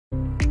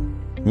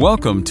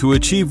Welcome to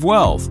Achieve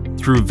Wealth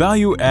through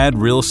Value Add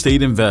Real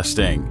Estate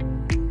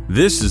Investing.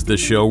 This is the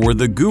show where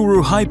the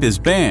guru hype is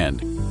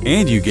banned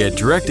and you get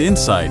direct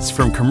insights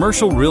from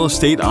commercial real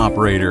estate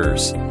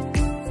operators.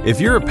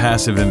 If you're a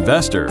passive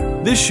investor,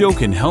 this show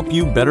can help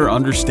you better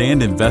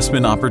understand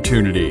investment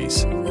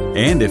opportunities.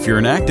 And if you're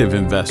an active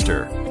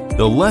investor,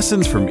 the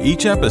lessons from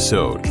each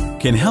episode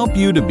can help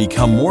you to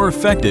become more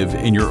effective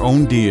in your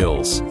own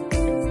deals.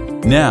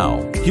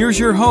 Now, here's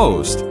your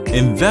host,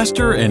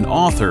 investor and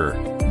author,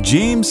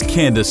 James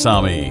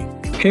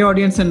Kandasamy. Hey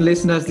audience and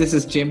listeners, this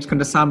is James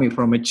Kandasamy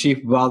from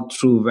Achieve Wealth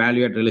through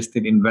Value Add Real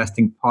Estate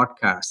Investing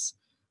podcast.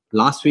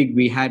 Last week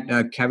we had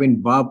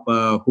Kevin Bubb,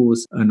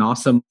 who's an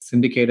awesome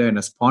syndicator and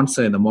a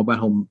sponsor in the mobile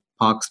home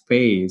park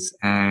space,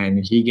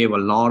 and he gave a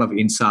lot of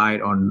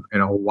insight on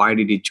why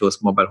did he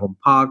choose mobile home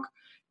park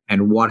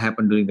and what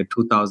happened during the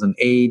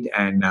 2008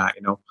 and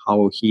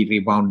how he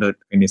rebounded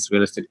in his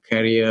real estate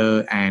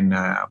career and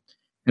a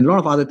lot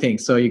of other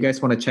things. So you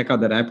guys want to check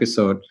out that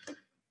episode.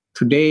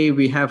 Today,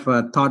 we have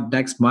Todd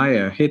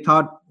Dexmeyer. Hey,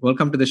 Todd,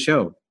 welcome to the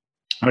show.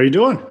 How are you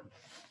doing?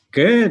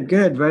 Good.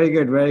 Very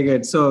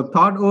good. So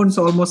Todd owns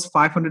almost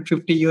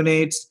 550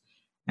 units,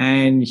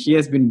 and he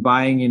has been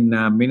buying in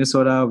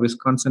Minnesota,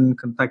 Wisconsin,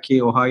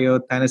 Kentucky, Ohio,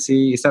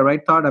 Tennessee. Is that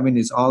right, Todd? I mean,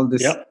 it's all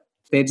these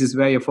states is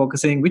where you're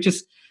focusing, which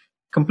is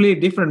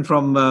completely different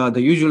from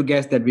the usual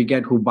guest that we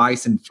get who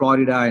buys in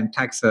Florida and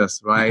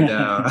Texas,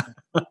 right?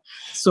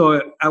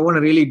 So I want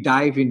to really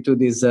dive into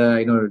these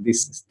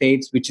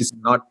states, which is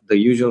not the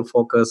usual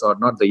focus or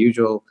not the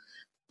usual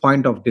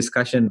point of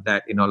discussion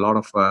that a lot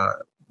of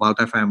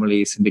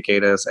multifamily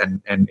syndicators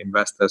and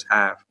investors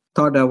have.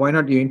 Todd, why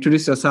not you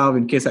introduce yourself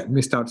in case I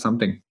missed out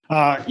something?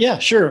 Yeah,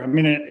 sure. I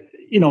mean,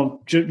 a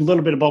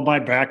little bit about my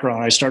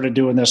background. I started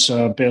doing this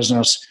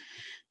business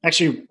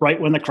actually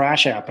right when the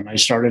crash happened. I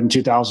started in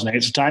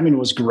 2008. So timing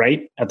was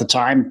great. At the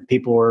time,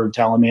 people were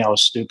telling me I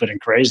was stupid and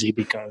crazy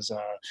because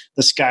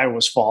the sky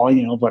was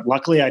falling, but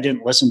luckily I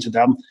didn't listen to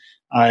them.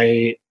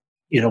 I,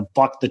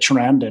 bucked the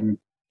trend and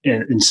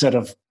instead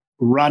of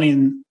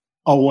running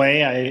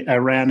away, I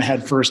ran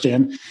headfirst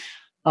in.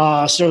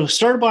 So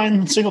started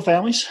buying single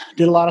families,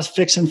 did a lot of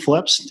fix and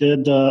flips,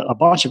 did a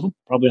bunch of them,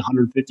 probably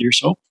 150 or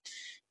so.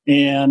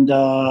 And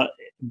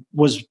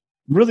was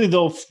really,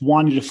 though,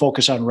 wanting to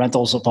focus on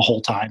rentals the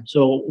whole time.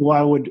 So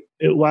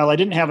while I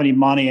didn't have any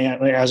money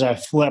as I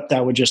flipped,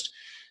 I would just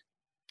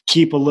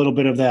keep a little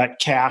bit of that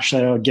cash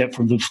that I would get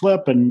from the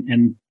flip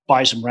and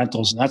buy some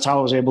rentals. And that's how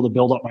I was able to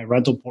build up my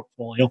rental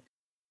portfolio.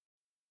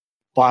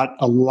 Bought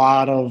a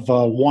lot of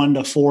 1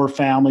 to 4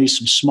 families,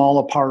 some small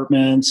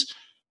apartments.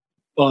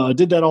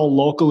 Did that all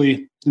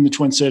locally in the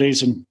Twin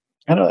Cities. And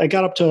I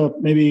got up to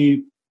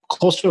maybe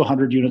close to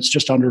 100 units,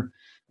 just under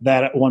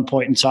that at one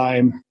point in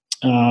time.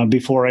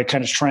 Before I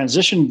kind of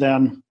transitioned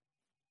then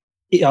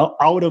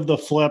out of the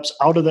flips,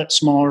 out of that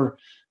smaller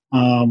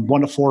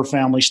 1 to 4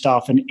 family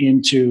stuff and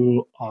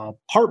into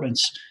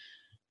apartments.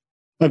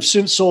 I've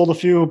since sold a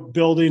few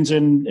buildings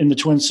in the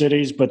Twin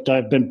Cities, but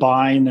I've been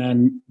buying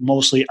and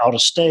mostly out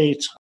of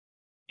state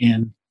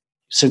in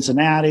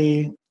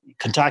Cincinnati,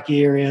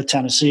 Kentucky area,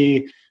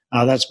 Tennessee.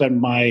 That's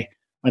been my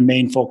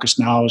main focus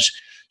now is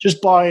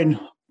just buying.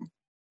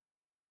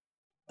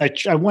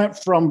 I went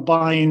from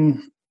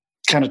buying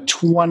kind of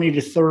 20 to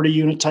 30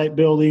 unit type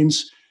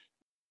buildings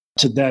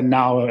to then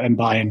now I'm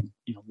buying,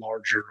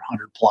 larger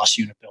 100 plus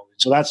unit buildings.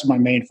 So that's my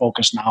main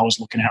focus now is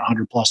looking at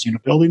 100 plus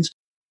unit buildings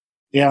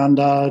and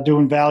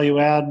doing value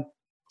add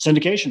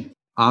syndication.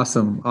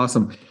 Awesome.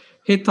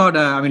 Hey, Todd,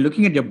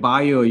 looking at your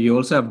bio, you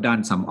also have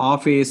done some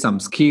office, some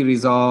ski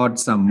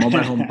resorts, some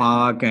mobile home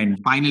park.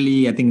 And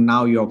finally, I think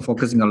now you're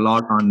focusing a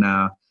lot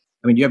on,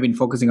 you have been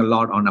focusing a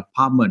lot on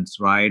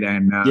apartments, right?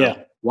 And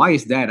why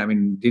is that?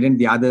 Didn't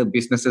the other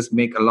businesses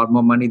make a lot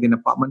more money than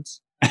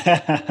apartments?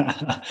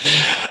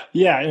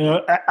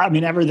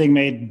 Everything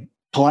made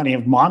plenty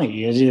of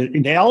money.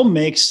 They all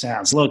make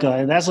sense. Look,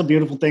 that's the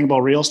beautiful thing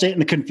about real estate,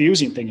 and the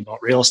confusing thing about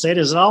real estate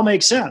is it all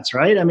makes sense,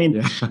 right?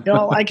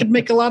 I could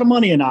make a lot of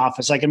money in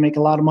office. I can make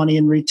a lot of money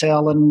in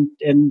retail and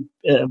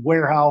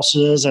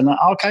warehouses and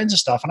all kinds of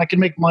stuff. And I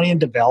can make money in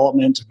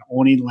development and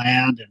owning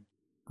land and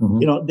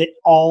they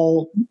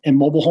all in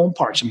mobile home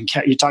parks.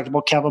 You talked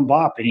about Kevin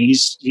Bubb, and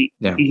he's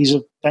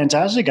a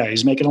fantastic guy.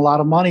 He's making a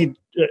lot of money,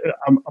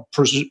 I'm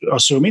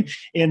assuming,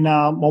 in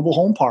mobile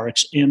home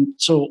parks. And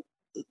so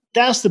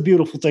that's the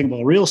beautiful thing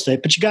about real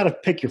estate, but you got to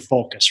pick your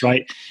focus,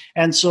 right?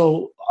 And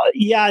so,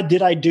 I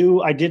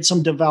did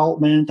some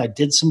development. I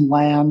did some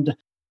land.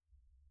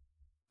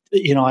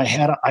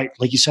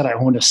 Like you said, I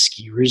owned a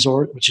ski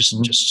resort, which is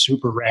just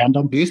super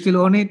random. Do you still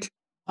own it?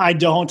 I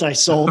don't. I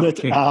sold it.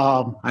 Okay.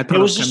 I thought it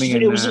was coming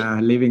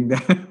and living there.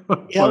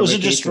 It was a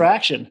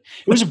distraction.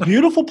 It was a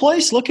beautiful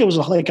place. Look, it was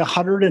like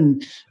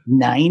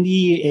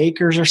 190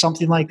 acres or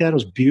something like that. It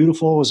was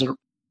beautiful. It was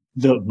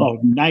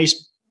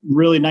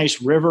really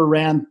nice river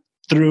ran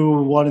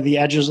through one of the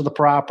edges of the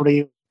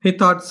property. Hey,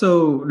 Todd.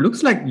 So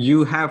looks like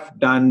you have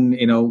done,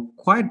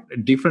 quite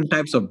different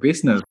types of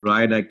business,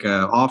 right? Like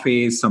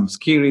office, some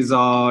ski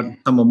resort,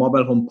 some a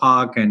mobile home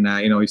park, and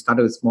you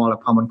started with small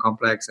apartment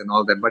complex and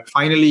all that. But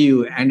finally,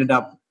 you ended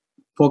up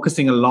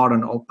focusing a lot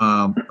on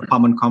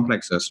apartment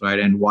complexes, right?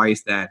 And why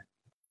is that?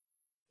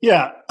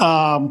 Yeah,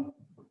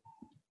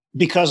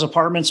 because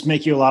apartments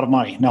make you a lot of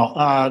money. No,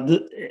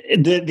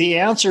 the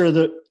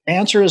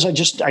answer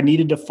is I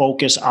needed to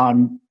focus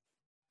on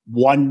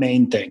one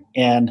main thing.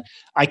 And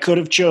I could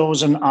have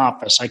chosen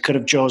office. I could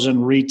have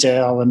chosen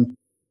retail and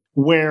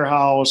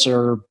warehouse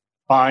or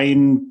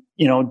buying,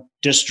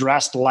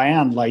 distressed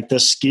land like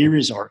this ski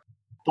resort.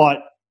 But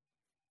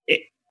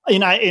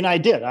I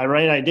did.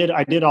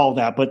 I did all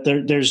that, but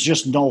there's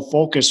just no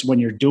focus when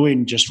you're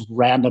doing just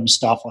random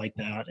stuff like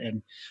that.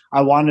 And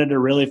I wanted to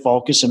really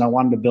focus, and I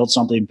wanted to build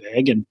something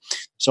big. And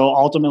so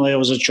ultimately, it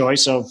was a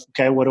choice of,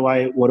 okay, what do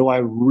I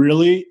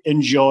really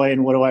enjoy,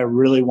 and what do I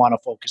really want to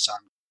focus on?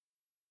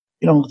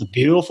 The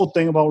beautiful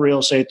thing about real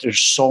estate, there's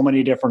so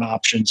many different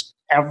options.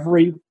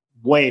 Every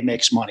way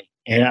makes money.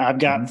 And I've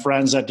got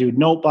friends that do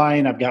note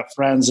buying. I've got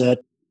friends that,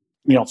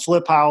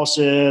 flip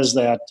houses,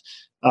 that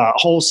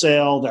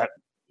wholesale, that,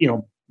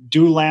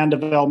 do land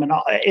development,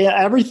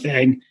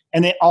 everything.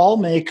 And they all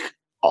make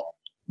a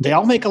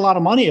lot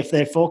of money if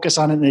they focus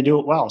on it and they do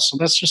it well. So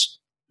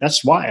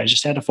that's why I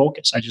just had to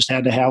focus. I just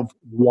had to have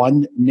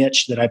one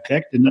niche that I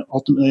picked. And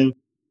ultimately,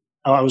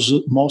 I was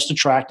most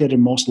attracted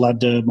and most led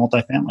to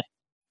multifamily.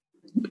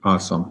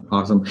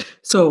 Awesome.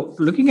 So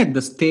looking at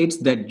the states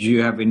that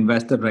you have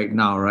invested right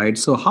now, right?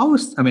 So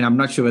I'm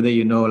not sure whether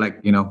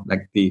like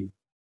the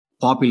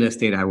popular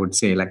state, I would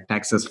say, like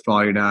Texas,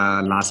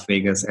 Florida, Las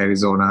Vegas,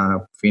 Arizona,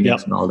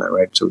 Phoenix, and all that,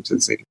 right? So it's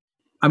a city.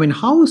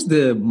 How is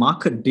the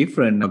market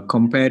different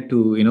compared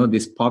to,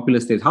 these popular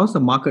states? How's the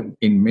market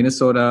in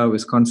Minnesota,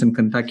 Wisconsin,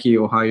 Kentucky,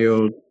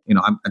 Ohio,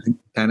 I think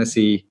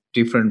Tennessee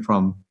different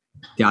from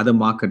the other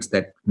markets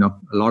that a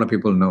lot of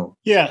people know?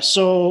 Yeah,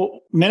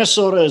 so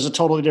Minnesota is a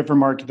totally different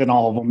market than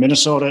all of them.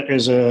 Minnesota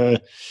is a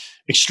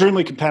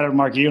extremely competitive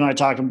market. You and I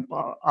talked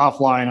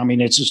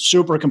offline. It's a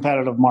super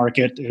competitive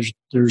market.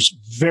 There's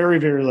very,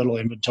 very little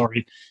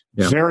inventory.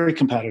 Yeah. Very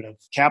competitive.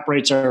 Cap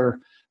rates are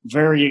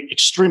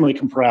extremely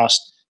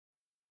compressed.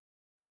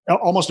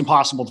 Almost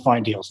impossible to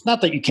find deals.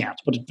 Not that you can't,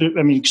 but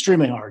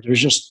extremely hard.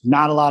 There's just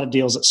not a lot of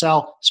deals that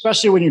sell,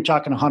 especially when you're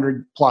talking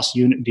 100 plus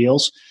unit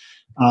deals.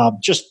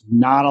 Just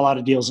not a lot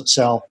of deals that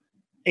sell.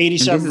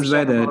 87%. And this is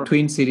where the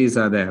Twin Cities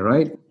are there,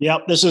 right?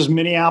 Yep. This is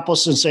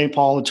Minneapolis and St.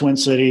 Paul, the Twin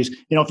Cities.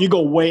 If you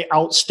go way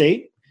out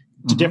state,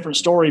 it's a different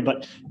story,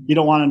 but you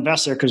don't want to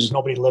invest there because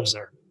nobody lives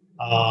there.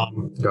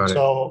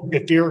 So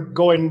if you're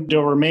going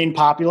to remain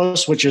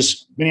populous, which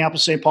is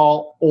Minneapolis, St.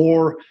 Paul,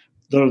 or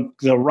the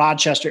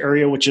Rochester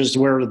area, which is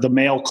where the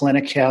Mayo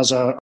Clinic has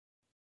a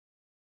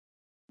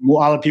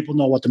lot of people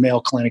know what the Mayo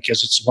Clinic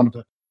is. It's one of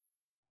the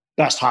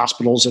best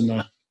hospitals in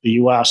the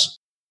U.S.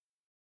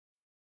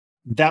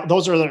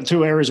 Those are the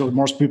two areas where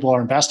most people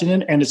are investing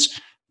in, and it's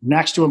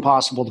next to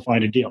impossible to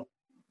find a deal.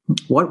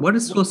 What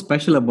is so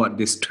special about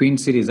these Twin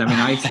Cities?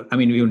 Now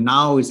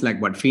it's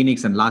like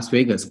Phoenix and Las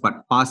Vegas,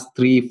 but past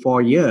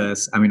 3-4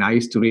 years, I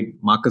used to read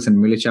Marcus and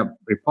Millichap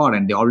report,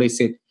 and they always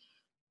say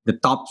the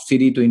top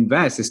city to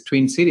invest is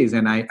Twin Cities,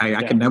 and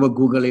I can never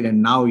Google it,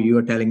 and now you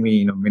are telling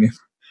me,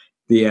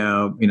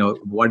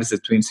 what is a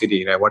Twin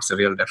City, right? What's the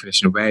real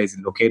definition? Where is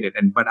it located?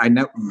 But I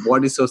know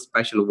what is so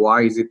special.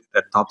 Why is it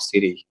the top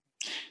city?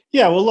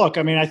 Yeah, well, look,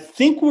 I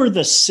think we're the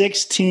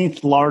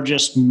 16th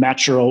largest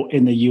metro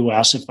in the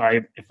U.S. If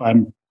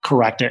I'm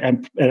correct,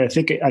 and I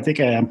think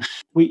I am.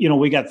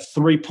 We got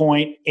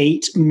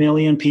 3.8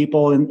 million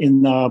people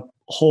in the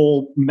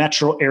whole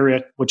metro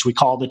area, which we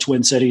call the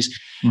Twin Cities.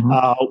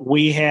 Mm-hmm.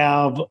 We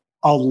have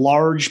a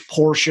large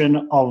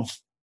portion of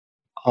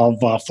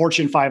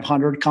Fortune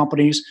 500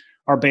 companies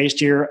are based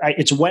here.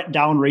 It's went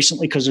down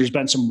recently because there's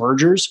been some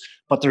mergers,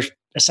 but they're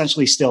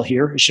essentially still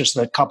here. It's just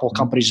that a couple of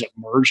companies that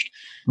merged.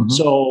 Mm-hmm.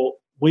 So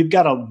we've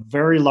got a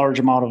very large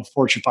amount of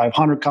Fortune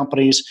 500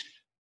 companies.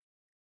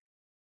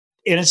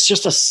 And it's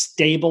just a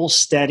stable,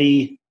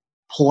 steady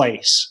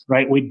place,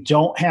 right? We're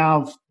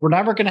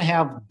never going to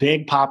have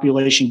big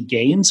population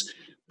gains,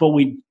 but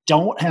we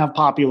don't have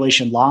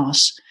population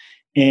loss.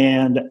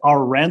 And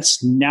our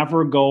rents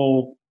never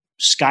go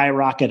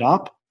skyrocket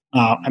up.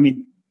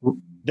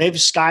 They've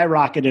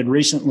skyrocketed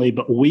recently,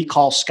 but we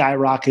call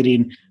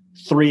skyrocketing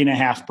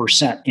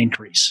 3.5%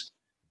 increase.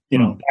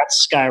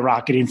 That's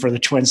skyrocketing for the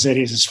Twin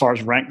Cities as far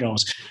as rent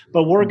goes.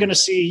 But we're going to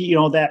see,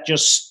 that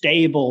just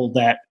stable,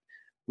 that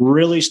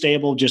really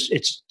stable. Just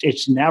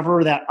it's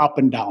never that up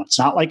and down. It's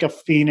not like a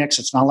Phoenix.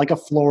 It's not like a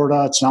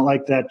Florida. It's not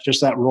like that. Just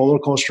that roller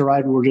coaster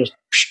ride. We're just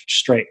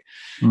straight.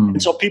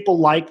 And so people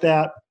like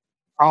that.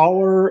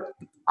 Our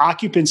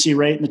occupancy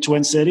rate in the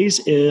Twin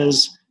Cities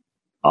is.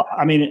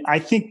 I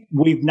think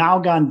we've now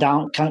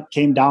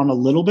came down a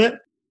little bit,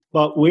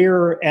 but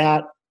we're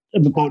at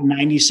about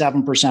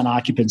 97%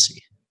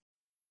 occupancy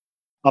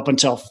up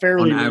until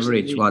fairly on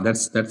average. Wow,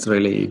 that's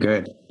really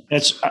good.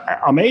 It's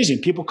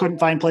amazing. People couldn't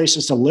find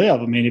places to live.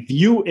 I mean,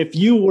 if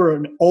you were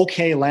an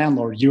okay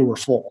landlord, you were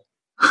full.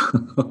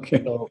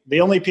 Okay. So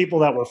the only people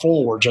that were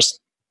full were just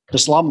the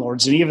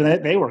slumlords, and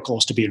even they were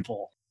close to being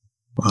full.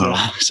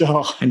 Wow.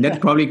 So and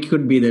that probably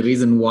could be the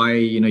reason why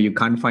you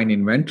can't find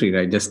inventory,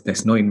 right? Just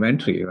there's no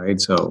inventory, right?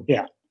 So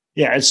yeah,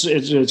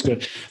 it's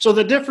good. So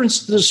the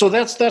difference, so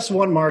that's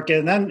one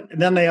market, and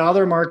then the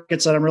other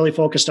markets that I'm really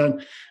focused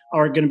on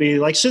are going to be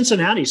like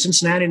Cincinnati.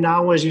 Cincinnati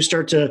now, as you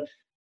start to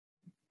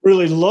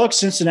really look,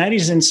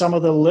 Cincinnati's in some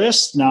of the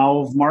lists now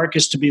of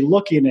markets to be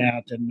looking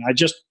at. And I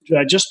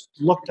just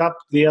looked up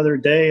the other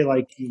day,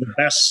 like the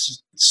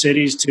best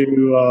cities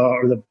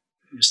or the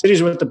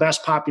cities with the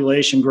best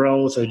population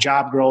growth,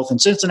 job growth,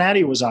 and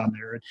Cincinnati was on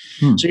there.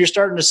 So you're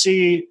starting to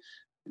see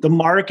the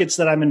markets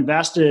that I'm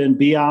invested in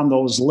be on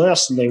those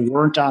lists, and they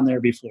weren't on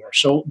there before.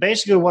 So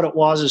basically what it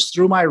was is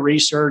through my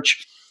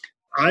research,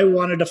 I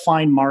wanted to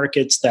find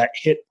markets that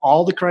hit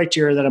all the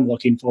criteria that I'm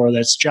looking for.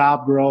 That's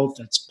job growth,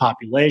 that's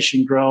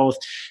population growth,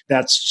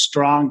 that's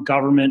strong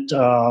government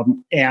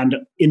and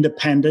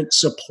independent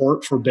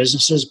support for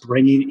businesses,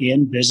 bringing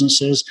in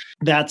businesses.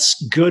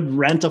 That's good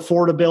rent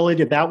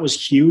affordability. That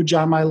was huge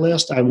on my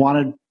list. I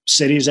wanted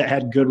cities that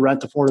had good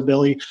rent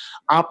affordability,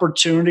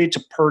 opportunity to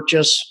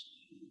purchase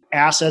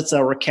assets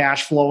that were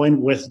cash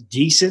flowing with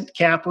decent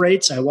cap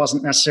rates. I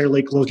wasn't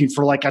necessarily looking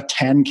for like a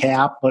 10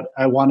 cap, but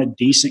I wanted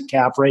decent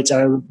cap rates.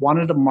 I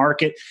wanted a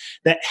market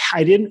that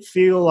I didn't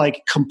feel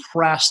like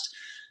compressed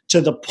to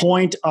the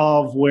point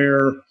of where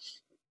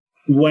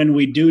when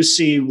we do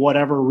see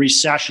whatever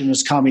recession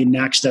is coming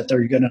next, that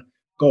they're going to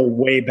go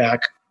way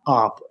back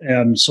up.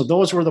 And so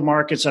those were the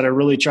markets that I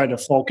really tried to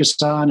focus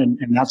on. And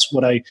that's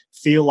what I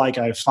feel like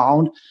I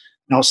found.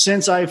 Now,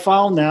 since I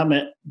found them,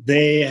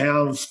 they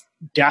have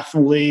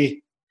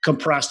definitely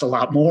compressed a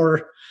lot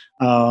more.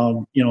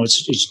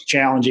 It's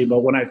challenging,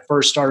 but when I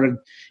first started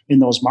in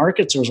those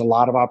markets, there was a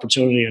lot of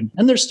opportunity,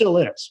 and there still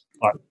is.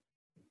 But.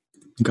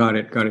 Got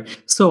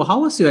it. So how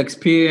was your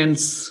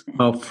experience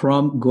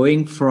from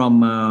going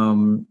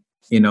from,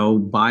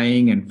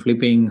 buying and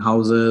flipping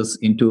houses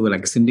into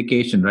like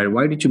syndication, right?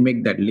 Why did you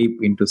make that leap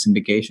into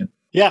syndication?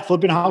 Yeah,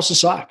 flipping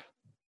houses suck.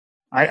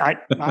 I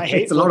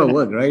hate it's a lot of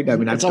work, right? I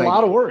mean, it's a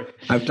lot of work.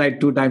 I've tried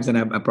 2 times and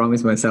I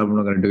promised myself I'm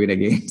not going to do it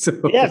again. So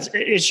yeah,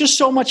 it's just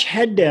so much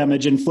head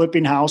damage in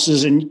flipping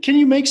houses. And can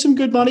you make some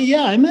good money?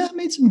 Yeah, I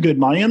made some good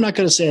money. I'm not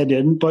going to say I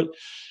didn't, but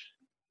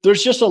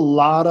there's just a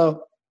lot of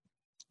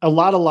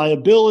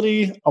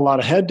liability, a lot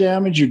of head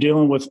damage. You're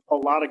dealing with a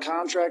lot of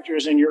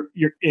contractors, and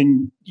you're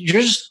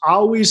just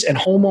always, and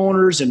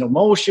homeowners and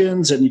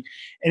emotions, and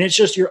it's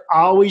just you're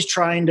always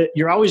grinding.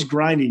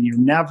 You're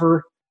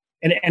never,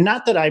 and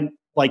not that I'm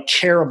like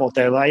care about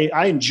that.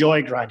 I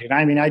enjoy grinding.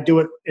 I mean, I do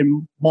it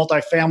in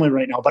multifamily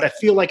right now, but I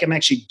feel like I'm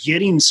actually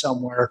getting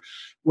somewhere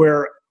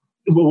where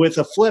with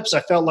the flips, I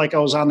felt like I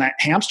was on that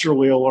hamster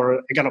wheel, or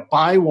I got to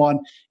buy one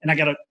and I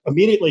got to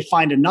immediately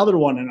find another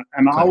one. And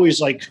I'm always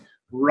like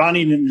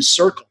running in a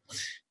circle.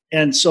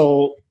 And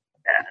so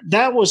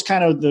that was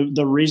kind of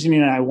the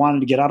reasoning I wanted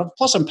to get out of.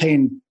 Plus I'm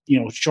paying,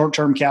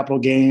 short-term capital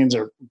gains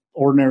or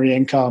ordinary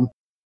income.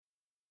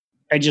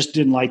 I just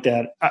didn't like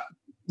that.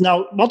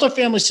 Now,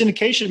 multifamily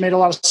syndication made a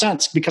lot of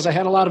sense because I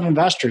had a lot of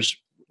investors.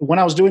 When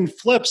I was doing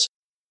flips,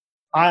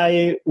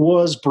 I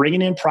was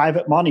bringing in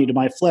private money to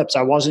my flips.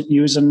 I wasn't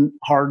using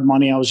hard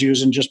money. I was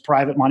using just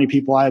private money,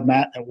 people I had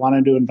met that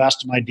wanted to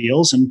invest in my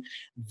deals. And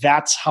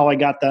that's how I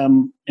got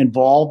them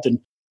involved.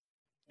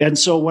 And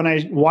so when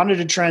I wanted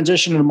to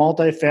transition to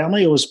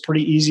multifamily, it was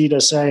pretty easy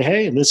to say,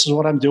 hey, this is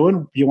what I'm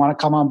doing. You want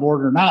to come on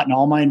board or not? And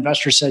all my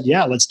investors said,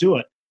 yeah, let's do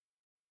it.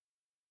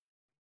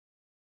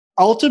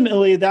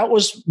 Ultimately, that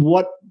was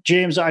what,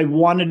 James, I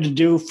wanted to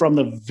do from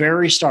the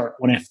very start.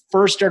 When I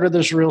first started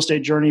this real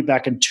estate journey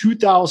back in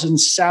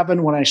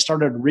 2007, when I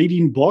started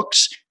reading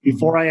books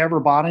before I ever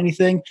bought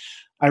anything,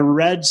 I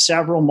read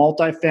several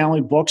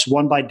multifamily books,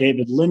 one by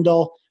David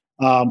Lindell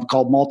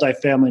called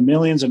Multifamily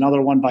Millions,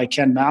 another one by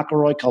Ken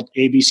McElroy called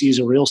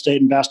ABCs of Real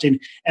Estate Investing.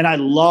 And I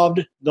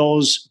loved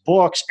those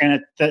books,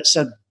 and that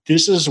said,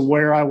 this is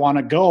where I want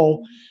to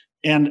go.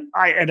 And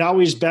I had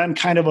always been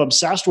kind of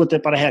obsessed with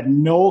it, but I had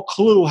no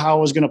clue how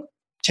I was going to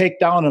take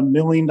down $1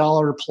 million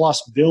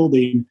plus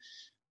building.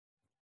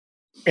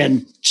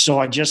 And so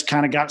I just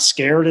kind of got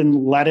scared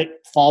and let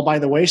it fall by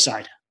the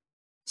wayside.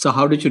 So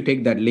how did you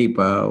take that leap?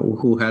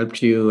 Who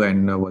helped you?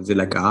 And was it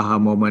like an aha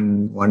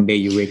moment? One day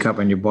you wake up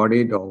and you bought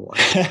it, or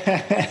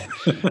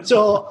what?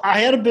 So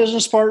I had a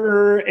business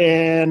partner,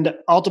 and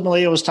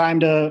ultimately it was time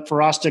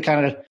for us to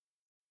kind of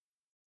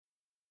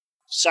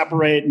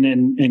separate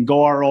and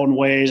go our own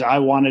ways. I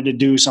wanted to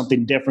do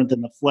something different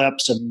than the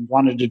flips and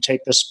wanted to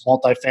take this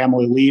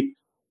multifamily leap.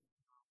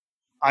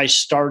 I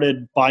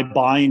started by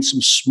buying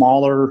some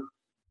smaller,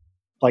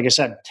 like I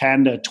said,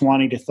 10 to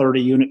 20 to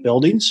 30 unit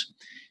buildings,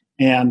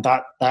 and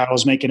thought that I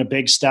was making a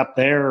big step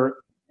there.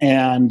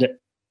 And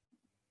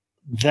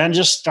then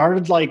just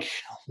started like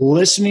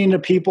listening to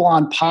people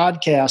on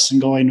podcasts and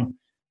going,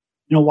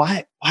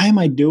 why am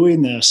I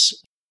doing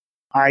this?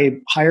 I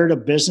hired a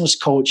business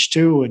coach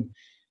too, and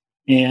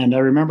And I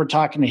remember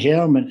talking to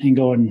him and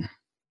going,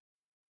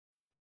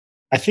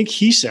 I think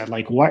he said,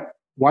 like, why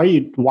are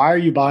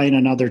you buying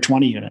another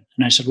 20 unit?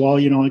 And I said, well,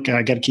 I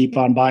got to keep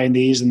on buying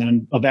these. And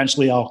then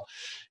eventually I'll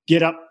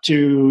get up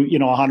to,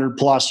 100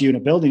 plus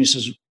unit building. He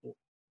says,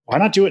 why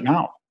not do it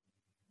now?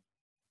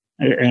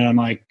 And I'm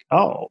like,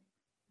 oh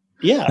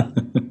yeah,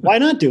 why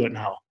not do it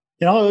now?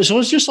 So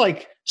it's just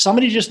like,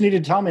 somebody just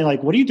needed to tell me,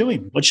 like, what are you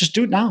doing? Let's just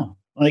do it now.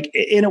 Like,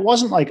 and it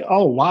wasn't like,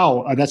 oh,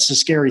 wow, that's a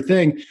scary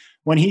thing.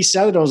 When he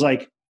said it, I was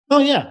like, oh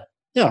yeah,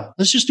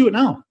 let's just do it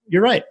now.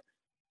 You're right.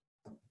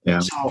 Yeah.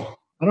 So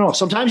I don't know.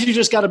 Sometimes you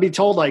just got to be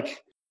told,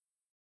 like,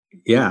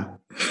 yeah,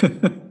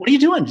 what are you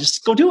doing?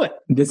 Just go do it.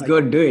 Just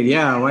go do it.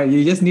 Yeah. Well,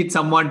 you just need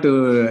someone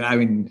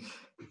to,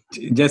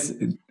 just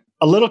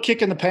a little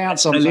kick in the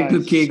pants sometimes. A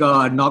little kick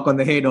or knock on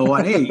the head or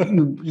what. Hey,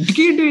 you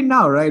can do it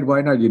now, right?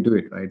 Why not you do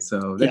it, right?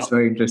 So that's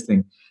very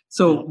interesting.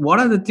 So what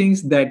are the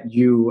things that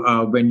you,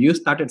 when you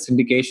started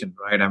syndication,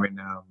 right?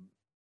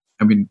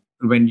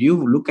 When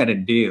you look at a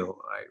deal,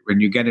 right? When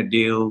you get a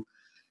deal,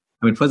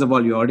 first of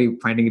all, you're already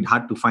finding it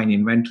hard to find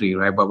inventory,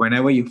 right? But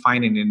whenever you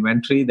find an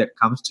inventory that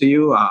comes to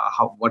you,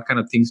 what kind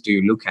of things do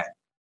you look at?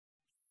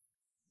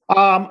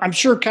 I'm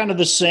sure kind of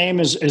the same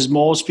as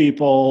most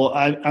people.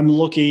 I'm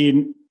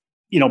looking,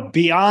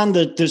 beyond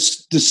the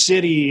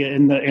city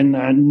and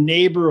the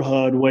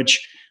neighborhood,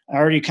 which I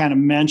already kind of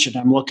mentioned.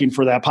 I'm looking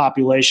for that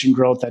population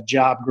growth, that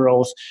job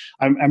growth.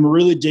 I'm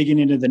really digging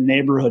into the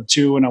neighborhood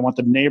too, and I want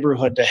the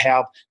neighborhood to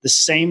have the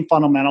same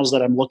fundamentals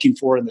that I'm looking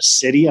for in the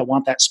city. I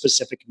want that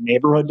specific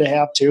neighborhood to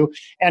have too,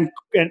 and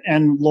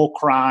low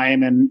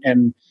crime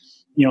and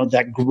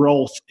that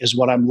growth is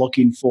what I'm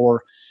looking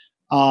for.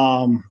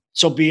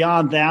 So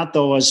beyond that,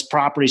 though, as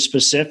property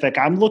specific,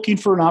 I'm looking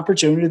for an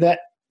opportunity that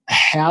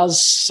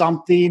has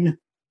something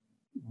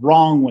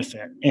wrong with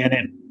it, and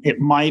it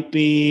might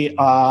be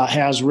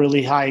has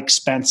really high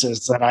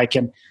expenses that I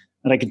can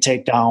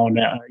take down.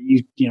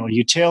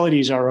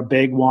 Utilities are a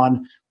big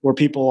one where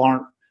people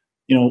aren't.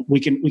 We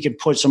can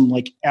put some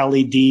like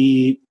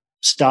LED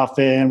stuff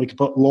in. We can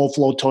put low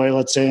flow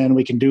toilets in.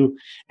 We can do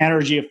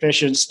energy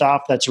efficient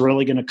stuff that's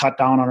really going to cut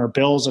down on our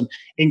bills and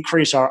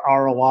increase our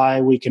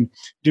ROI. We can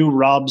do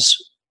RUBS,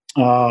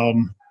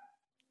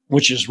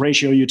 which is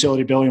ratio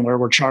utility billing, where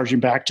we're charging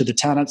back to the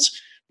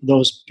tenants.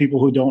 Those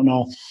people who don't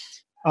know.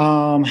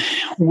 And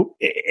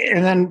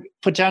then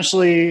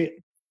potentially,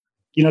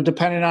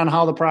 depending on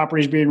how the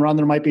property is being run,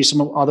 there might be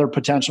some other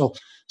potential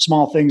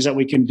small things that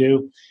we can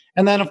do.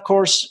 And then, of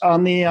course,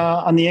 on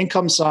the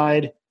income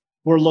side,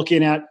 we're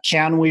looking at,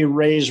 can we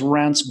raise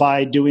rents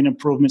by doing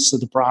improvements to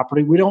the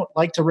property? We don't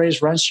like to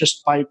raise rents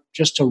just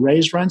to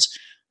raise rents.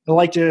 I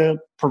like to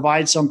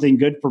provide something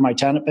good for my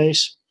tenant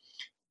base.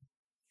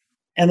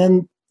 And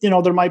then,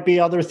 there might be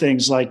other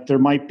things, like there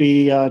might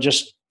be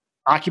just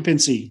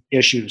occupancy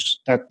issues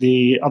that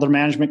the other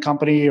management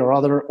company or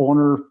other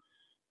owner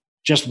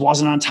just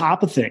wasn't on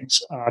top of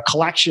things,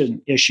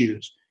 collection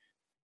issues.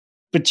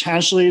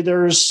 Potentially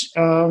there's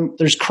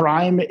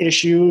crime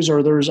issues,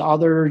 or there's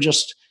other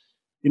just,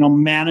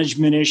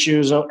 management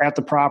issues at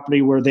the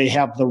property where they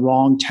have the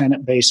wrong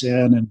tenant base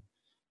in, and,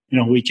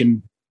 we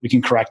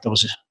can correct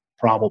those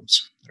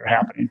problems that are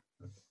happening.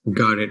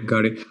 Got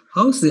it.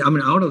 How's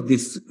out of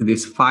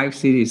this 5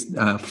 cities,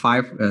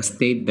 5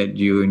 state that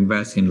you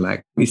invest in,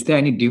 like, is there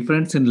any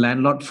difference in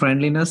landlord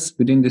friendliness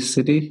within this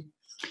city?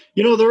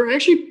 They're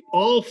actually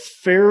all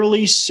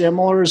fairly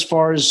similar as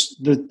far as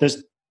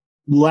the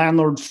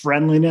landlord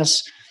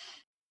friendliness.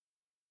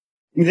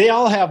 They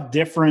all have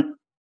different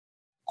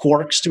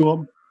quirks to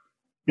them.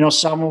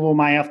 Some of them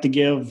I have to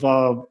give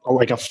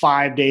like a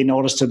 5-day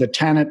notice to the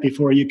tenant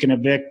before you can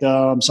evict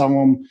them. Some of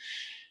them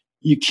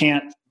you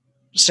can't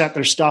set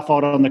their stuff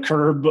out on the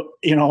curb,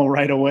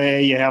 right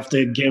away. You have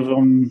to give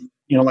them,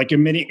 like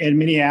in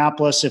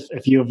Minneapolis,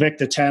 if you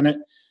evict a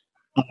tenant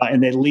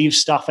and they leave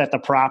stuff at the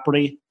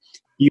property,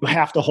 you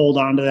have to hold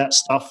on to that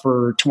stuff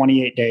for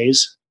 28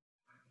 days.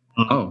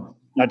 Now,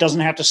 it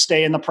doesn't have to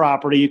stay in the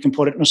property. You can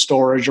put it in a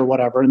storage or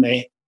whatever, and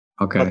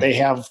but they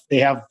have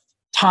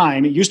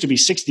time. It used to be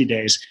 60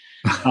 days,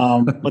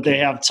 but they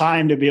have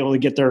time to be able to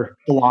get their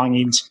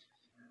belongings.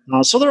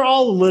 So they're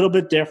all a little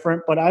bit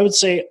different, but I would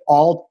say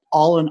all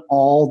in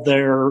all,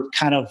 they're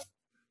kind of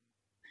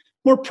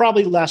more,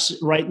 probably less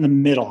right in the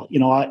middle.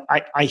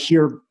 I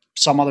hear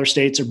some other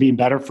states are being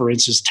better. For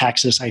instance,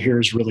 Texas, I hear,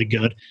 is really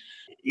good.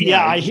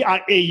 Yeah,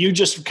 you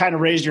just kind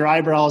of raised your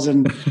eyebrows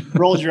and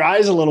rolled your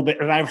eyes a little bit,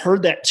 and I've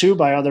heard that too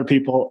by other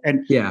people.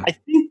 And I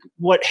think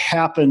what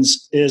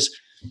happens is,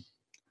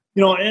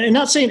 and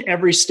not saying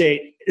every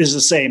state is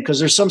the same, because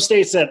there's some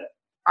states that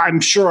I'm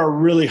sure are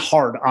really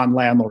hard on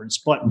landlords.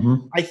 But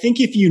I think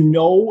if you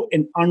know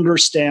and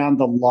understand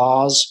the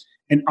laws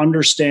and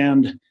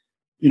understand,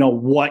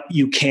 what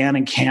you can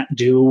and can't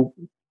do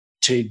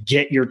to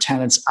get your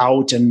tenants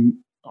out and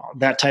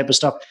that type of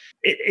stuff,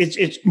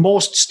 it's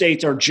most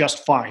states are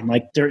just fine.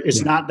 Like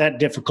it's not that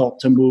difficult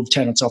to move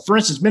tenants out. For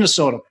instance,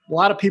 Minnesota, a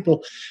lot of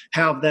people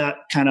have that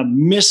kind of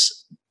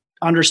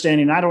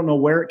misunderstanding. I don't know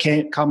where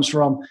it comes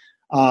from.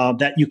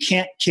 that you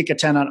can't kick a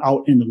tenant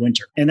out in the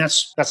winter. And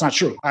that's not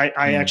true.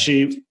 I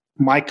actually,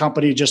 my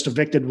company just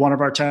evicted one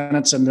of our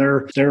tenants, and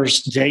their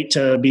date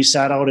to be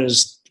sat out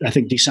is, I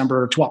think,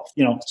 December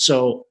 12th,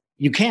 so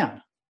you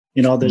can,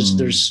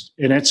 there's,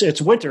 and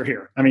it's winter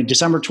here. I mean,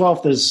 December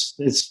 12th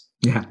is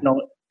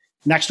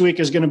next week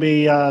is going to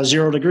be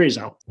 0 degrees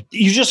out.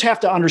 You just have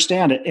to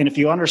understand it. And if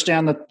you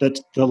understand that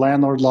the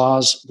landlord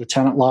laws, the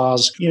tenant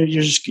laws,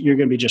 you're going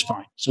to be just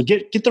fine. So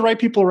get the right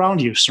people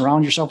around you.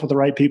 Surround yourself with the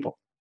right people.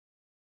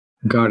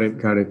 Got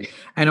it.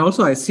 And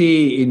also, I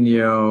see in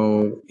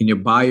your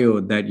bio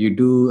that you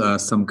do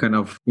some kind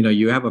of,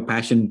 you have a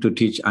passion to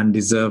teach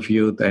undeserved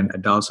youth and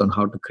adults on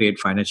how to create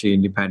financial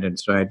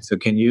independence, right? So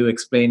can you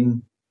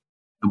explain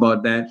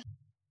about that?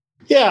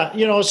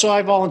 Yeah, so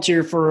I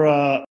volunteer for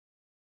a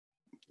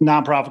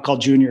nonprofit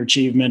called Junior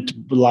Achievement.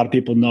 A lot of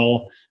people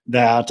know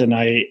that, and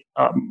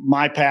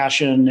my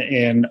passion,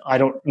 and I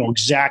don't know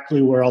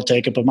exactly where I'll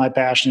take it, but my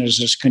passion is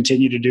just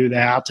continue to do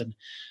that and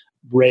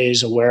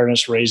raise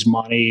awareness, raise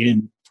money,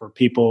 and for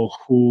people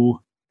who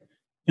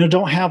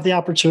don't have the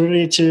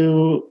opportunity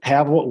to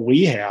have what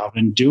we have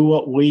and do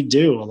what we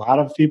do. A lot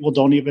of people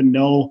don't even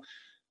know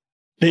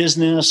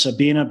business,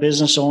 being a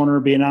business owner,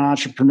 being an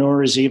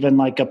entrepreneur is even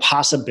like a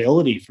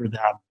possibility for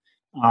them.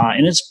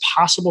 And it's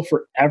possible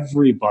for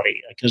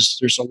everybody, because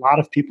there's a lot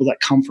of people that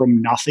come from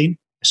nothing,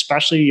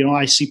 especially,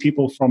 I see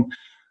people from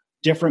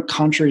different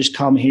countries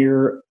come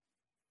here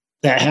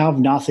that have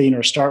nothing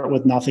or start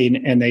with nothing,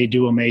 and they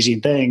do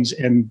amazing things.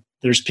 And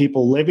there's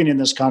people living in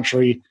this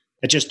country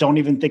that just don't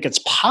even think it's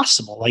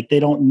possible. Like, they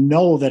don't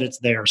know that it's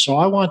there. So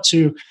I want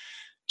to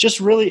just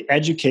really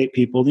educate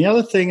people. The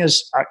other thing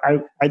is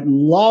I'd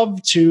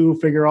love to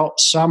figure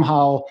out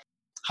somehow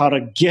how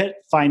to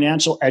get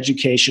financial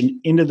education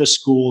into the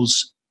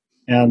schools.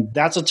 And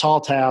that's a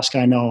tall task,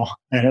 I know,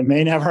 and it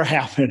may never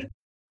happen.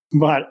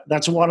 But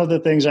that's one of the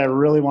things I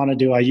really want to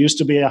do. I used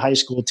to be a high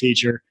school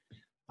teacher.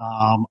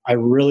 I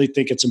really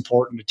think it's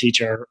important to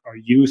teach our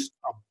youth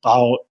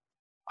about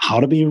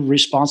how to be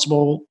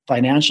responsible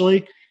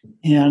financially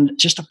and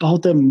just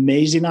about the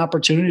amazing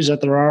opportunities that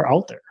there are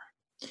out there.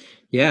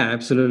 Yeah,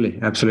 absolutely.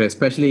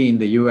 Especially in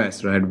the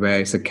US, right, where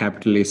it's a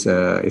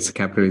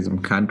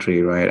capitalism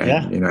country, right?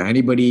 And,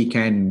 anybody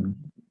can,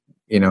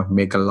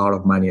 make a lot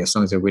of money as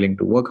long as you're willing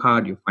to work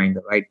hard. You find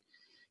the right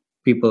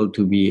people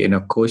to be,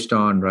 coached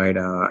on, right?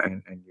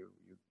 And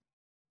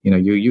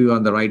you're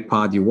on the right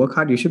path. You work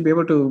hard, you should be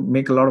able to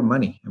make a lot of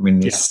money. I mean,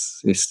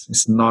 it's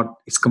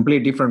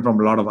completely different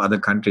from a lot of other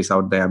countries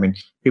out there. I mean,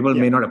 people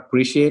may not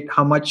appreciate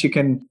how much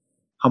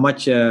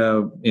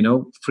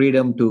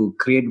freedom to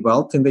create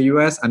wealth in the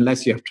US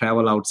unless you have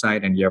traveled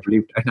outside and you have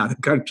lived in other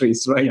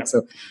countries, right? Yeah.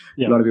 So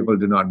a lot of people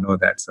do not know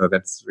that. So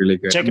that's really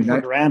good. Take it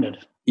for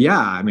granted. Yeah,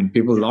 I mean,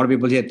 a lot of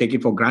people here take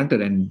it for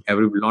granted, and a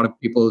lot of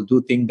people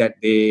do think that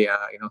they,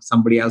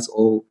 somebody else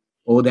owe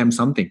them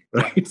something,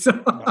 right? So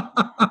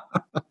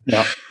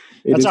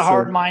that's a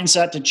hard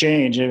mindset to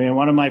change. I mean,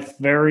 one of my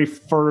very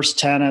first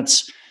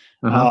tenants.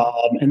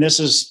 And this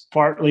is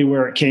partly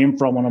where it came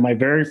from. One of my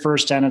very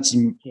first tenants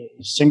in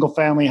a single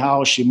family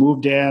house, she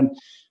moved in,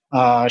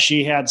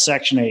 she had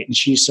Section 8, and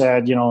she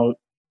said,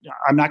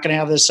 I'm not going to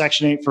have this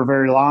Section 8 for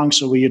very long.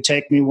 So will you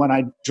take me when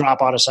I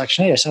drop out of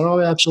Section 8? I said,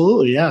 oh,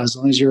 absolutely. Yeah. As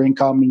long as your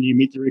income and you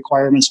meet the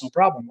requirements, no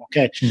problem.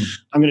 Okay.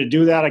 I'm going to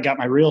do that. I got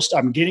my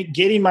I'm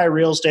getting my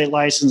real estate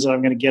license, and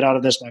I'm going to get out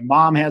of this. My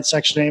mom had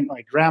Section 8.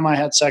 My grandma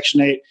had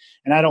Section 8,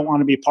 and I don't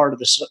want to be part of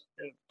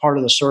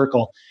the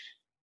circle.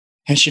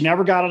 And she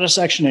never got out of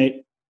Section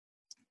 8.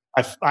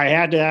 I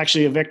had to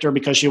actually evict her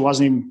because she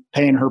wasn't even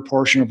paying her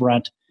portion of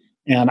rent.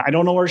 And I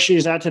don't know where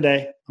she's at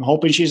today. I'm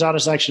hoping she's out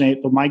of Section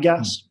 8, but my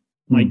gut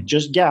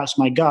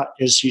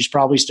is she's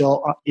probably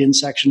still in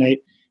Section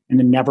 8 and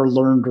then never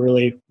learned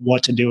really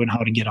what to do and how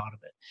to get out of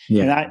it.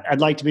 Yeah. And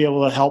I'd like to be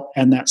able to help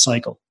end that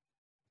cycle.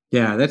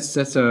 Yeah, that's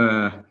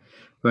a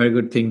very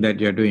good thing that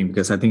you're doing,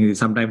 because I think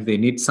sometimes they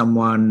need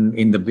someone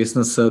in the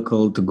business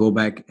circle to go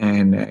back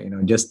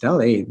and just tell,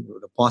 hey,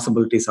 the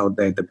possibilities out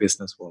there in the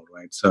business world,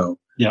 right? So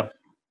yeah,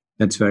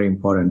 that's very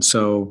important.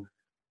 So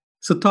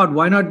Todd,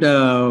 why not?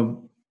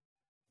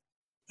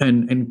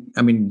 And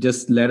I mean,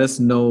 just let us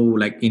know,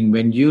 like,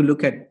 when you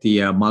look at the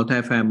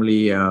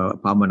multifamily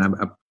apartment,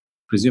 I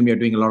presume you're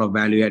doing a lot of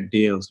value add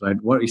deals, right?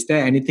 Is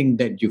there anything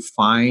that you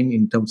find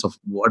in terms of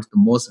what's the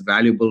most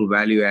valuable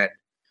value add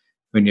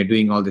when you're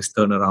doing all this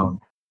turnaround?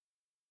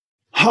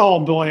 Oh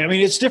boy. I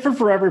mean, it's different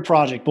for every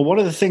project, but one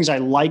of the things I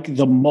like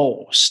the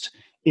most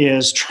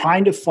is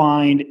trying to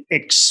find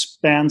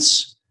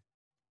expenses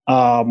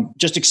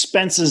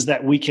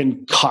that we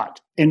can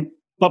cut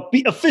but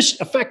be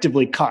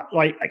effectively cut.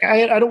 Like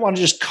I don't want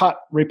to just cut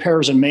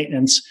repairs and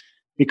maintenance,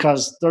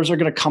 because those are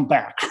going to come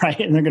back, right?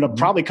 And they're going to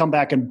probably come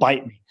back and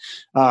bite me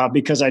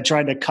because I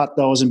tried to cut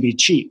those and be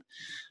cheap.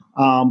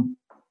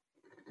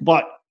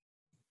 But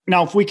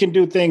now, if we can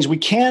do things, we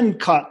can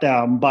cut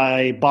them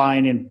by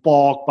buying in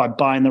bulk, by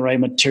buying the right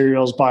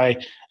materials, by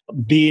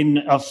being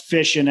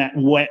efficient at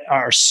what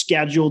our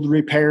scheduled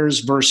repairs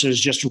versus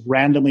just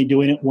randomly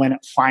doing it when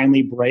it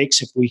finally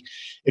breaks. If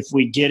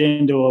we get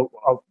into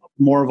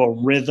more of a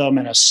rhythm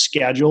and a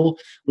schedule,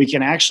 we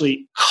can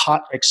actually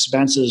cut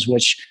expenses,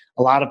 which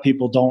a lot of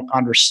people don't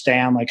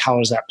understand. Like, how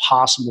is that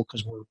possible?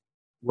 Because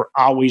we're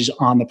always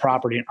on the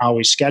property and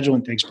always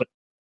scheduling things. But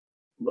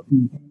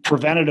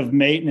preventative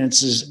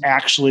maintenance is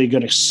actually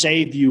going to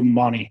save you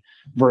money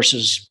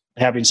versus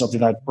having something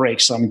that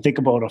breaks. I mean, think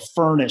about a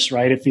furnace,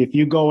 right? If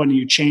you go and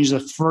you change the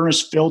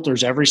furnace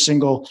filters every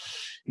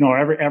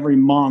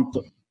month,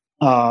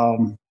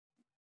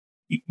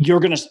 you're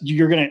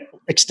gonna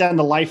extend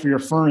the life of your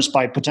furnace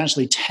by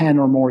potentially 10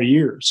 or more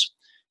years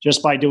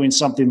just by doing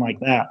something like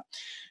that.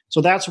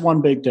 So that's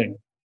one big thing.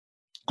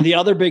 The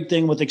other big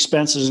thing with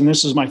expenses, and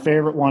this is my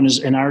favorite one, is,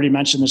 and I already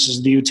mentioned this,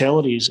 is the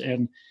utilities.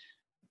 And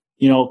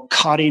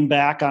cutting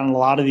back on a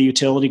lot of the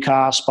utility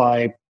costs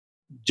by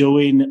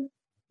doing,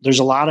 there's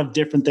a lot of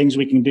different things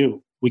we can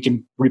do. We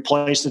can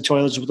replace the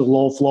toilets with the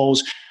low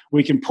flows.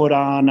 We can put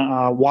on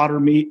a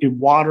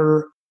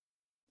water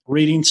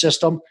reading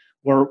system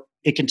where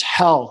it can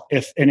tell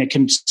and it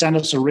can send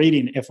us a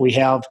reading if we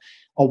have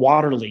a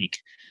water leak.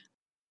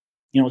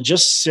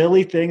 Just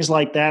silly things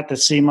like that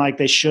seem like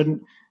they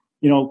shouldn't,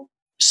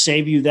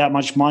 save you that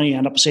much money,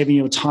 end up saving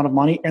you a ton of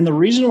money. And the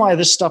reason why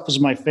this stuff is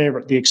my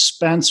favorite, the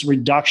expense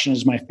reduction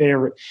is my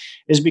favorite,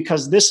 is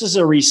because this is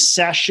a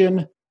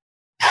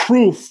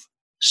recession-proof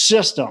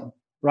system,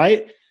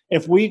 right?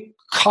 If we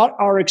cut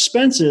our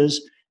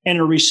expenses and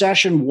a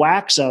recession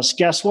whacks us,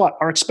 guess what?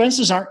 Our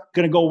expenses aren't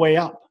going to go way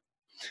up.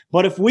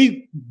 But if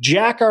we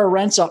jack our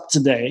rents up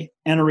today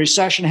and a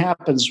recession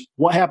happens,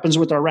 what happens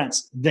with our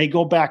rents? They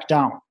go back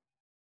down.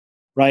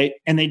 Right.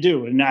 And they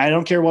do. And I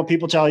don't care what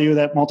people tell you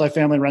that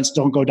multifamily rents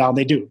don't go down.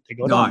 They do. They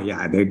go down. Oh,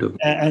 yeah, they do.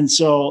 And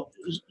so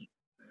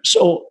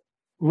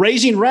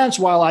raising rents,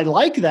 while I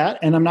like that,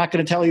 and I'm not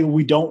going to tell you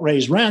we don't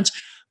raise rents,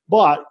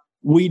 but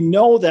we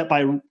know that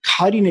by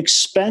cutting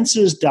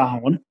expenses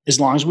down, as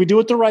long as we do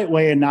it the right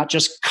way and not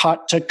just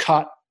cut to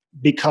cut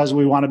because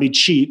we want to be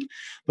cheap,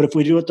 but if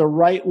we do it the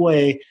right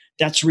way,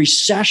 that's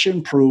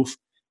recession proof.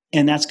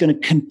 And that's going to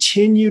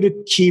continue to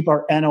keep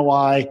our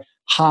NOI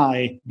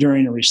high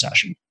during a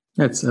recession.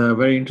 That's a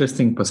very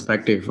interesting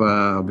perspective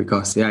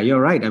because, yeah,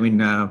 you're right. I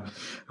mean,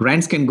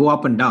 rents can go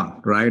up and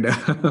down, right?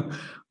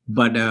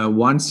 But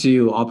once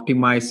you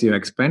optimize your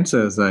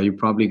expenses, you're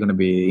probably going to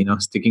be,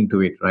 sticking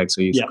to it, right? So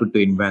it's good to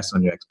invest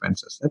on your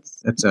expenses.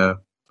 That's a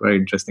very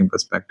interesting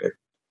perspective.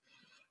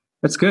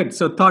 That's good.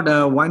 So Todd,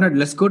 why not?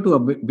 Let's go to a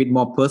bit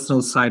more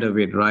personal side of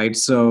it, right?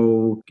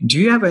 So do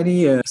you have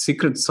any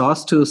secret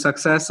sauce to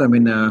success? I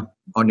mean,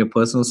 on your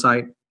personal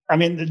side? I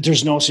mean,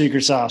 there's no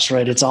secret sauce,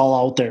 right? It's all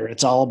out there.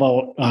 It's all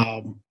about,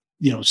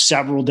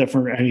 several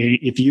different,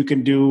 if you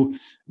can do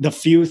the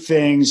few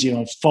things,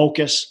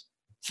 focus,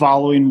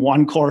 following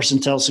one course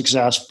until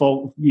success,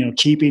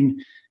 keeping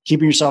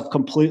yourself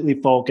completely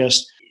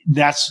focused.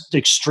 That's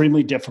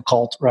extremely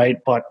difficult, right?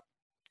 But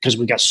because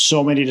we got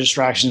so many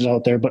distractions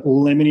out there, but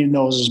limiting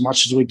those as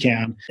much as we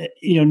can,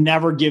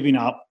 never giving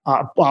up,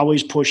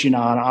 always pushing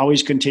on,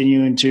 always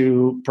continuing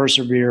to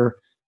persevere,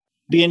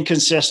 being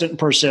consistent and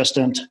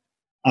persistent.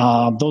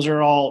 Those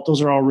are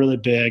all really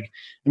big.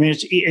 I mean,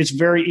 it's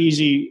very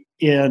easy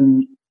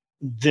in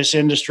this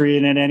industry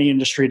and in any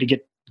industry to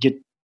get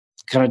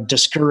kind of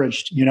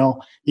discouraged. You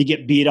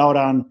get beat out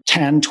on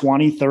 10,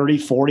 20, 30,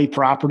 40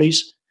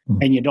 properties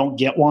and you don't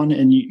get one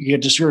and you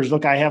get discouraged.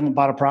 Look, I haven't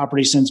bought a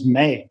property since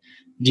May.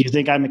 Do you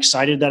think I'm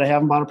excited that I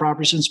haven't bought a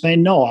property since May?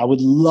 No, I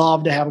would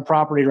love to have a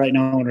property right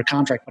now under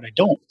contract, but I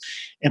don't.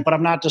 But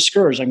I'm not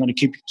discouraged. I'm going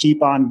to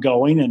keep on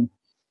going and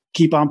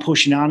keep on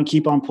pushing on and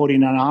keep on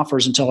putting on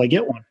offers until I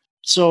get one.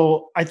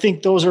 So I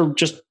think those are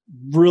just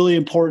really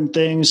important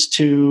things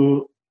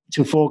to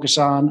focus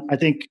on. I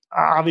think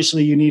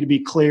obviously you need to be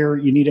clear.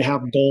 You need to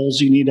have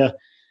goals. You need to,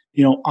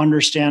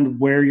 understand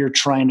where you're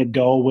trying to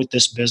go with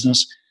this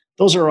business.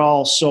 Those are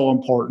all so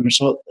important.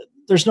 So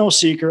there's no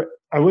secret.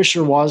 I wish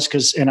there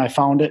was and I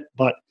found it,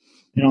 but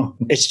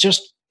it's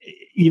just,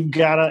 you've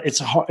got to,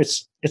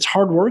 it's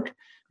hard work.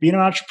 Being an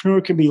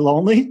entrepreneur can be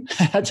lonely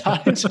at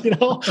times.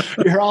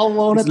 You're all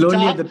alone at the lonely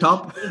top. At the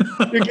top.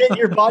 You're getting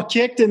your butt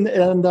kicked,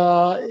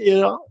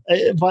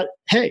 but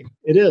hey,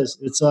 it is.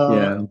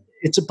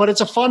 But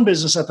it's a fun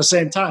business at the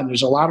same time.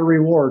 There's a lot of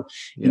reward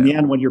in the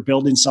end when you're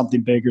building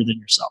something bigger than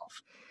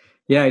yourself.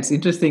 Yeah, it's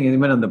interesting.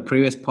 Even on the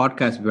previous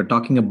podcast, we were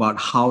talking about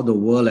how the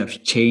world has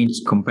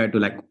changed compared to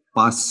like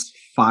past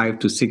 5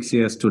 to 6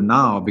 years to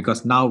now.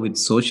 Because now with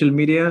social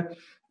media,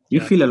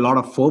 you feel a lot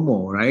of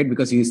FOMO, right?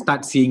 Because you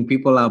start seeing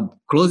people are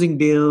closing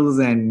deals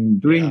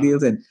and doing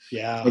deals, and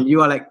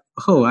you are like,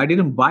 oh, I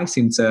didn't buy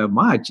since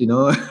March.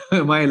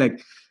 Am I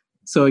like?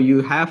 So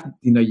you have,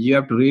 you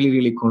have to really,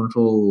 really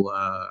control,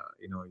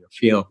 your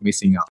fear of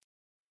missing out.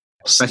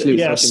 Especially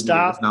with social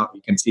media, now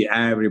you can see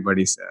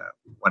everybody's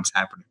what's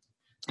happening.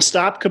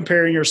 Stop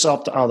comparing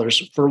yourself to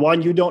others. For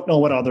one, you don't know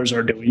what others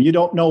are doing. You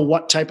don't know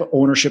what type of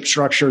ownership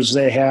structures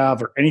they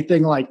have or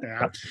anything like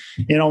that.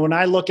 When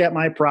I look at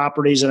my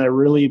properties and I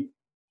really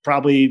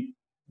probably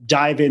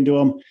dive into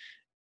them,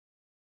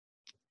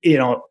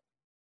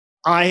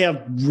 I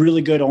have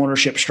really good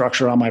ownership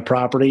structure on my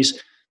properties.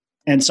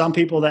 And some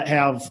people that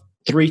have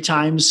 3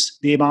 times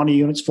the amount of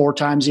units, 4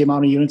 times the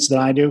amount of units that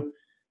I do,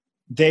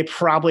 they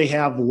probably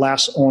have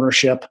less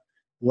ownership,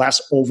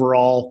 less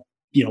overall,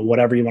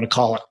 whatever you want to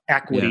call it,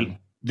 equity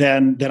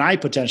than I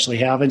potentially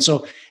have. And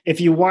so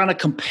if you want to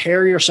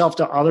compare yourself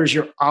to others,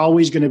 you're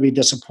always going to be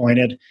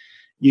disappointed.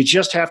 You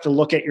just have to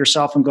look at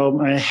yourself and go,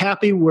 am I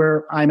happy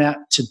where I'm at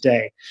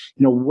today?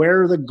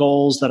 Where are the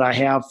goals that I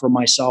have for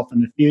myself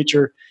in the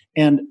future?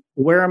 And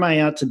where am I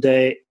at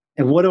today?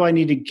 And what do I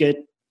need to get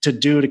to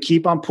do to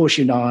keep on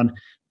pushing on?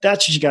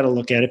 That's what you got to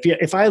look at.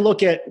 If I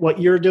look at what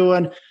you're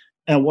doing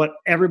and what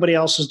everybody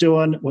else is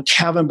doing, what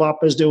Kevin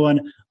Bupp is doing,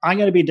 I'm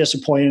going to be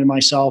disappointed in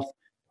myself.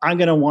 I'm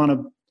going to want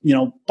to,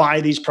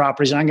 buy these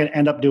properties, and I'm going to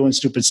end up doing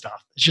stupid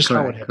stuff. It's just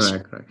how it is.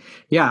 Correct.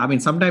 Yeah. I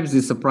mean, sometimes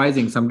it's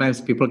surprising. Sometimes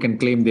people can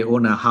claim they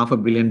own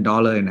 $500 million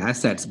in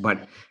assets,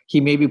 but he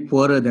may be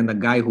poorer than the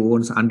guy who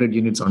owns 100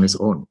 units on his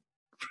own.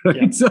 Right?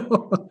 Yeah.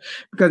 So,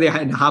 because they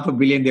had $500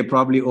 million, they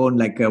probably own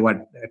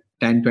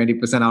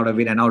 10-20% out of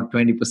it, and out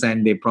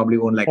 20% they probably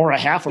own or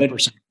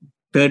 0.5%.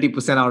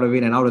 30% out of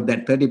it, and out of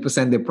that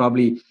 30% they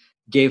probably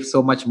gave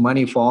so much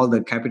money for all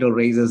the capital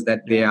raises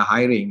that they are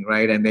hiring,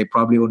 right? And they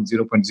probably own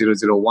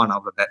 0.001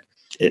 out of that.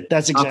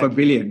 That's exactly $500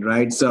 million,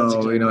 right?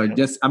 So,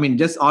 exactly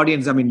just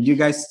audience, you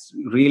guys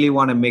really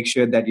want to make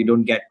sure that you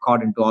don't get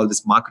caught into all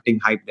this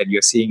marketing hype that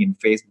you're seeing in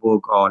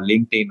Facebook or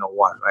LinkedIn or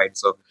what, right?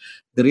 So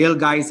the real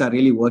guys are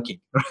really working,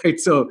 right?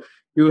 So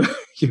you'll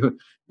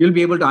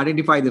be able to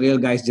identify the real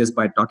guys just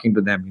by talking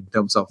to them in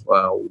terms of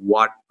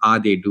what are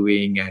they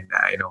doing, and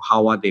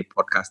how are they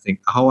podcasting,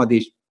 how are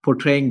they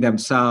portraying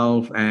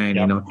themselves, and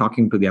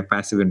talking to their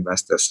passive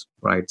investors,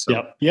 right?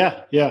 So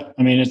yeah.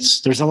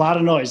 There's a lot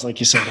of noise,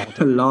 like you said.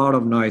 A lot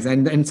of noise,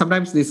 and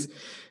sometimes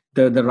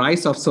the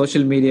rise of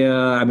social media.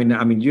 I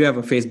mean, you have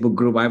a Facebook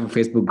group, I have a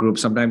Facebook group.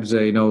 Sometimes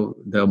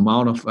the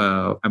amount of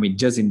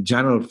just in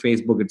general,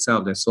 Facebook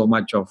itself, there's so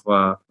much of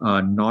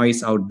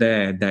noise out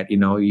there that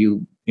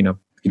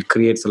it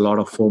creates a lot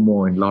of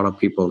FOMO in a lot of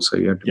people. So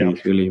you have to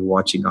be really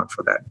watching out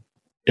for that.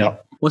 Yeah.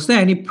 Was there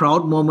any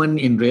proud moment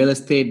in real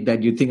estate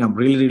that you think I'm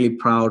really, really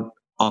proud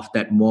of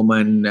that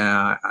moment?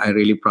 I'm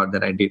really proud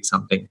that I did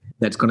something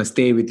that's going to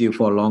stay with you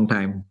for a long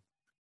time.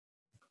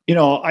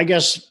 I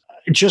guess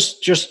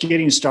just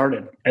getting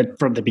started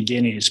from the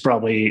beginning is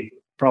probably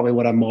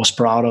what I'm most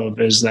proud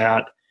of, is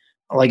that,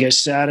 like I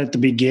said at the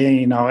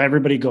beginning, now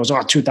everybody goes,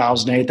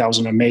 2008, that was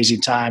an amazing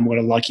time. What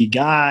a lucky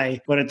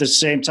guy. But at the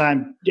same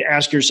time, you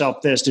ask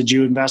yourself this, did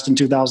you invest in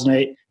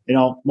 2008?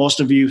 Most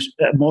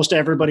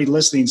everybody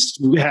listening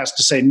has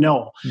to say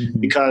no,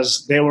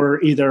 because they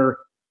were either,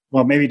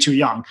 maybe too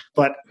young,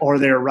 or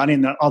they're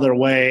running the other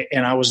way.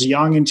 And I was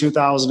young in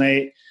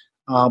 2008,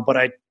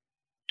 but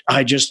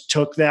I just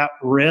took that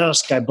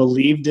risk. I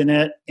believed in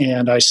it,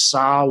 and I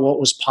saw what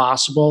was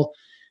possible.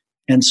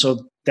 And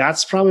so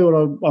that's probably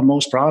what I'm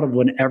most proud of.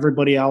 When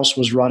everybody else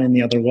was running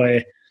the other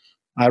way,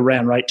 I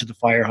ran right to the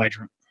fire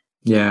hydrant.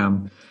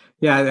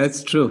 Yeah,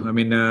 that's true.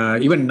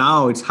 Even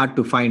now it's hard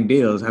to find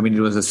deals. It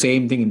was the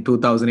same thing in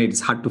 2008. It's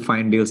hard to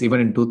find deals. Even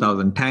in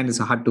 2010, it's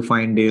hard to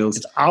find deals.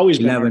 It's always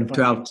 11,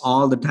 12,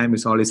 all the time.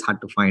 It's always hard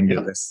to find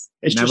deals.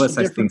 It's never just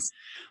such things.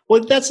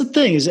 Well, that's the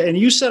thing and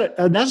you said it,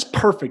 and that's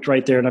perfect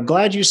right there. And I'm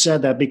glad you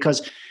said that,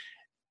 because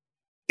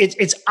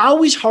it's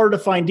always hard to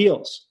find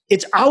deals.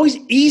 It's always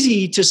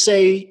easy to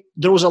say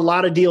there was a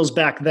lot of deals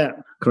back then.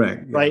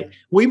 Correct. Right. Yeah.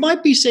 We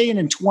might be saying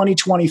in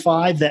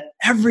 2025 that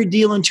every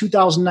deal in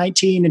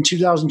 2019 and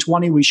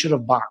 2020 we should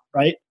have bought,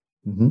 right?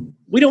 Mm-hmm.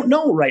 We don't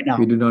know right now.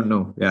 We do not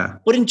know. Yeah.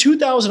 But in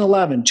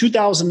 2011,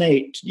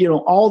 2008,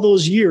 all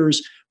those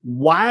years,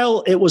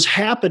 while it was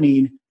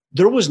happening,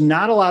 there was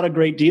not a lot of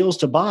great deals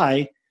to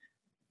buy,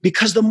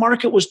 because the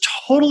market was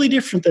totally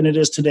different than it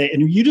is today.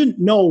 And you didn't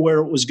know where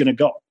it was going to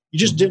go. You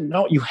just didn't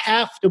know. You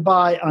have to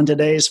buy on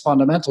today's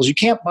fundamentals. You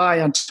can't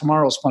buy on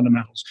tomorrow's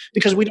fundamentals,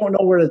 because we don't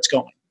know where it's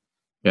going.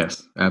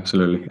 Yes,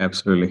 absolutely.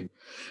 Absolutely.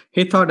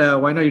 Hey, Todd,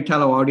 why don't you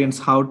tell our audience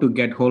how to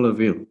get hold of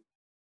you?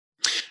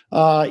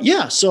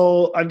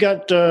 So I've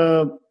got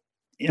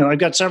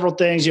several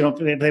things.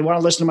 If they want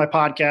to listen to my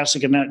podcast, they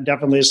can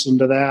definitely listen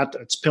to that.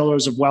 It's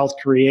Pillars of Wealth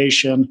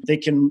Creation. They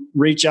can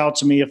reach out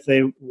to me if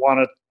they want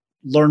to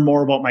learn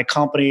more about my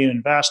company and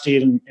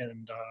investing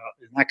and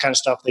that kind of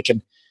stuff. They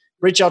can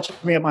reach out to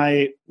me at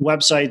my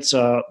website's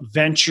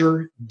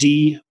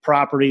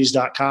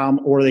VentureDproperties.com,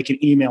 or they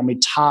can email me,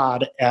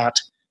 Todd at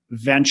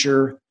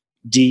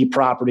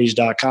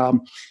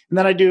VentureDproperties.com. And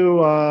then I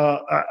do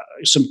I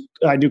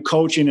do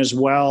coaching as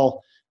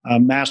well.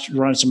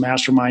 Run some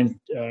mastermind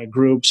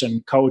groups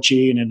and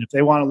coaching. And if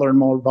they want to learn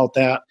more about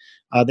that,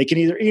 they can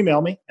either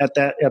email me at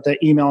that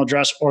email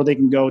address, or they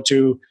can go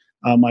to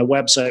my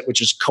website, which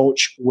is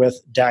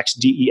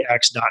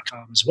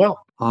coachwithdex.com as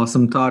well.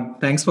 Awesome, Todd.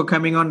 Thanks for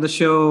coming on the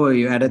show.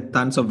 You added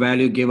tons of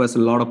value, gave us a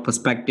lot of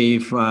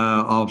perspective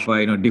of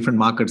different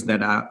markets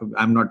that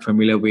I'm not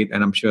familiar with,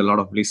 and I'm sure a lot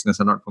of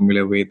listeners are not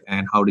familiar with.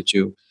 And how did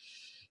you,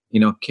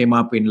 came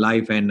up in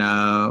life, and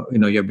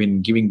you've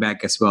been giving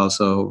back as well.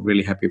 So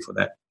really happy for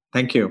that.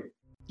 Thank you.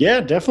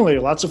 Yeah, definitely.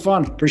 Lots of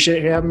fun.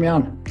 Appreciate you having me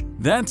on.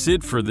 That's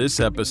it for this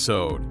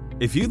episode.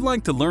 If you'd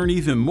like to learn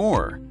even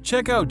more,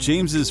 check out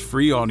James's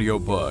free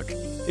audiobook.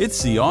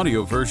 It's the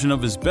audio version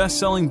of his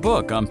best-selling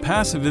book on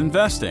passive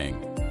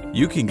investing.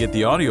 You can get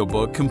the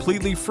audiobook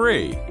completely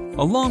free,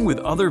 along with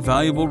other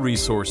valuable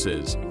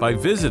resources, by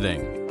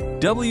visiting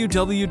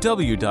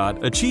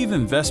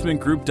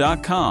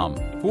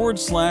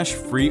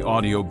www.achieveinvestmentgroup.com/free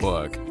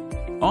audiobook.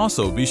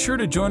 Also, be sure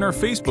to join our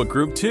Facebook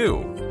group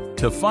too.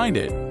 To find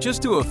it,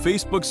 just do a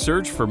Facebook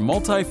search for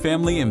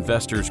Multifamily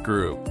Investors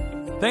Group.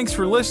 Thanks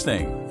for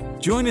listening.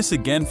 Join us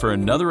again for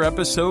another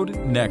episode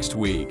next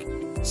week.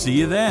 See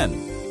you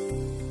then.